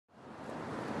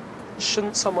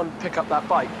Shouldn't someone pick up that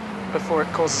bike before it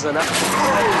causes an accident?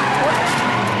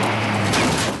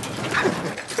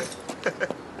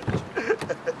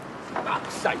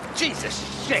 Fuck's sake,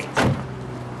 Jesus shit!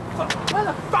 Where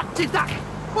the fuck did that...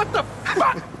 What the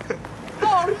fuck?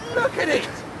 Oh, look at it!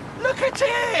 Look at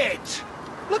it!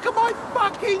 Look at my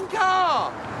fucking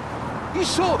car! You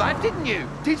saw that, didn't you?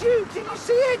 Did you? Did you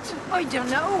see it? I don't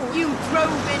know. You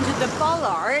drove into the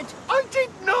bollard. I did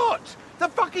not! The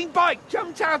fucking bike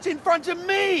jumped out in front of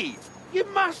me! You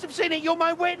must have seen it. You're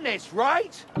my witness,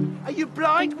 right? Are you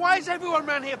blind? Why is everyone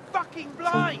around here fucking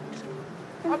blind?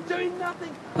 I'm doing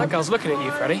nothing. That girl's looking at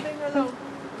you, Freddie. Along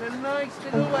in a nice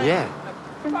little way. Yeah.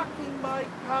 The fucking bike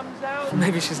comes out.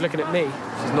 Maybe she's looking at me.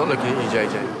 She's not looking at you,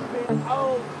 JJ.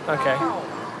 Oh, Okay.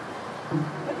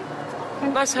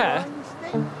 Nice hair.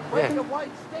 Yeah.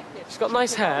 She's got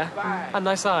nice hair and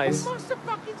nice eyes.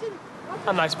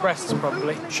 And nice breasts,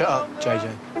 probably. Shut up,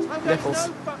 JJ. Nipples.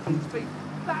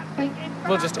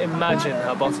 We'll just imagine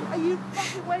her bottom. Are you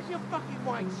fucking... Where's your fucking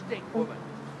white stick, woman?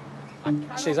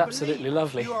 She's absolutely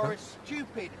lovely. You are as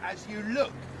stupid as you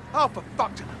look. Oh, for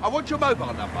fuck's sake. I want your mobile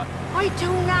number. I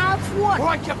don't have one.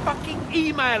 Write your fucking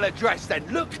email address, then.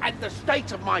 Look at the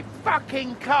state of my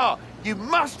fucking car. You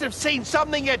must have seen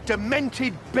something, you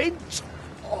demented bint.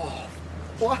 Oh,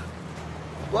 what?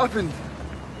 What happened?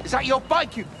 Is that your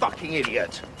bike, you fucking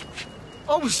idiot?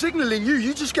 I was signalling you.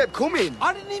 You just kept coming.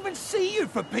 I didn't even see you,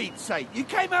 for Pete's sake. You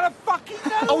came out of fucking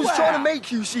nowhere. I was trying to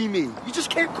make you see me. You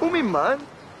just kept coming, man.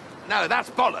 No, that's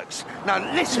bollocks. Now,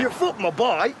 listen. You fucked my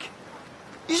bike.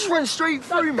 You just went straight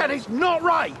through me. That is not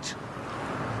right.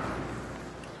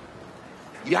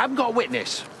 You haven't got a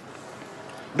witness.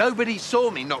 Nobody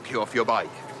saw me knock you off your bike.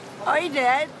 I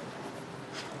did.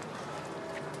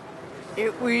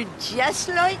 It was just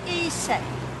like he said.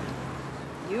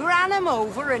 You ran him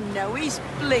over and now he's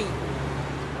bleeding.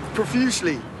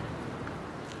 Profusely.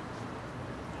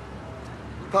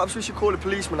 Perhaps we should call a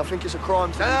policeman. I think it's a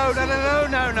crime. No.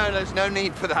 There's no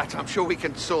need for that. I'm sure we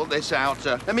can sort this out.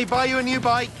 Let me buy you a new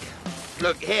bike.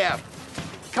 Look, here.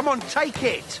 Come on, take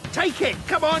it. Take it.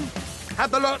 Come on.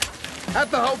 Have the lot.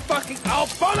 Have the whole fucking... Oh,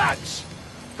 bollocks!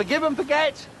 Forgive and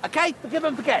forget. OK? Forgive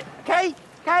and forget. OK?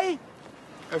 OK?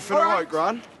 Everything all right,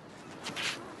 Gran?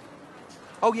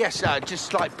 Oh, yes, just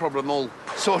slight problem all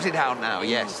sorted out now,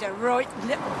 yes. He's a right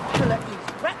little killer.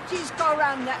 He's wrapped his car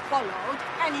around that bollard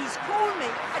and he's called me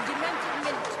a demented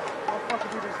mint. What the fuck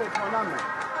did you just say to my nan, mate?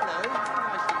 Hello.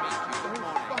 Nice to meet you. Good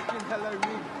morning. Fucking hello,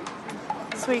 me.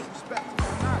 Sweet.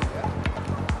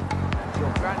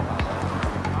 Your grandmother.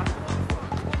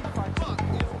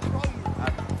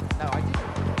 No, I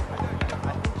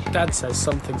didn't. Dad says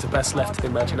some things are best left to the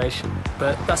imagination,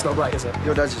 but that's not right, is it?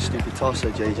 Your dad's a stupid tosser,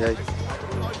 JJ.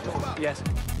 Yes.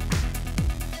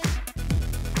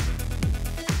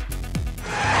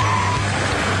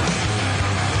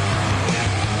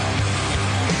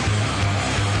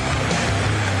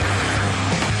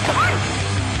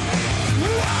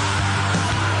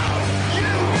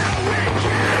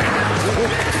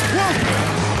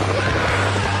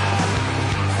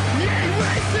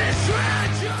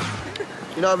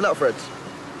 You not having that, Fred?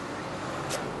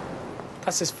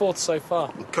 That's his fourth so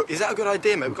far. Is that a good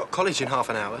idea, mate? We've got college in half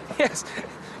an hour. Yes.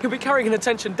 He'll be carrying an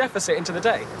attention deficit into the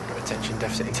day. Attention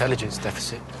deficit, intelligence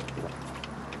deficit.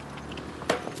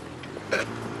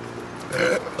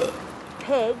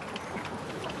 Pig.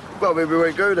 Well, maybe we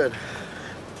won't go then.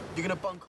 You're gonna bunk...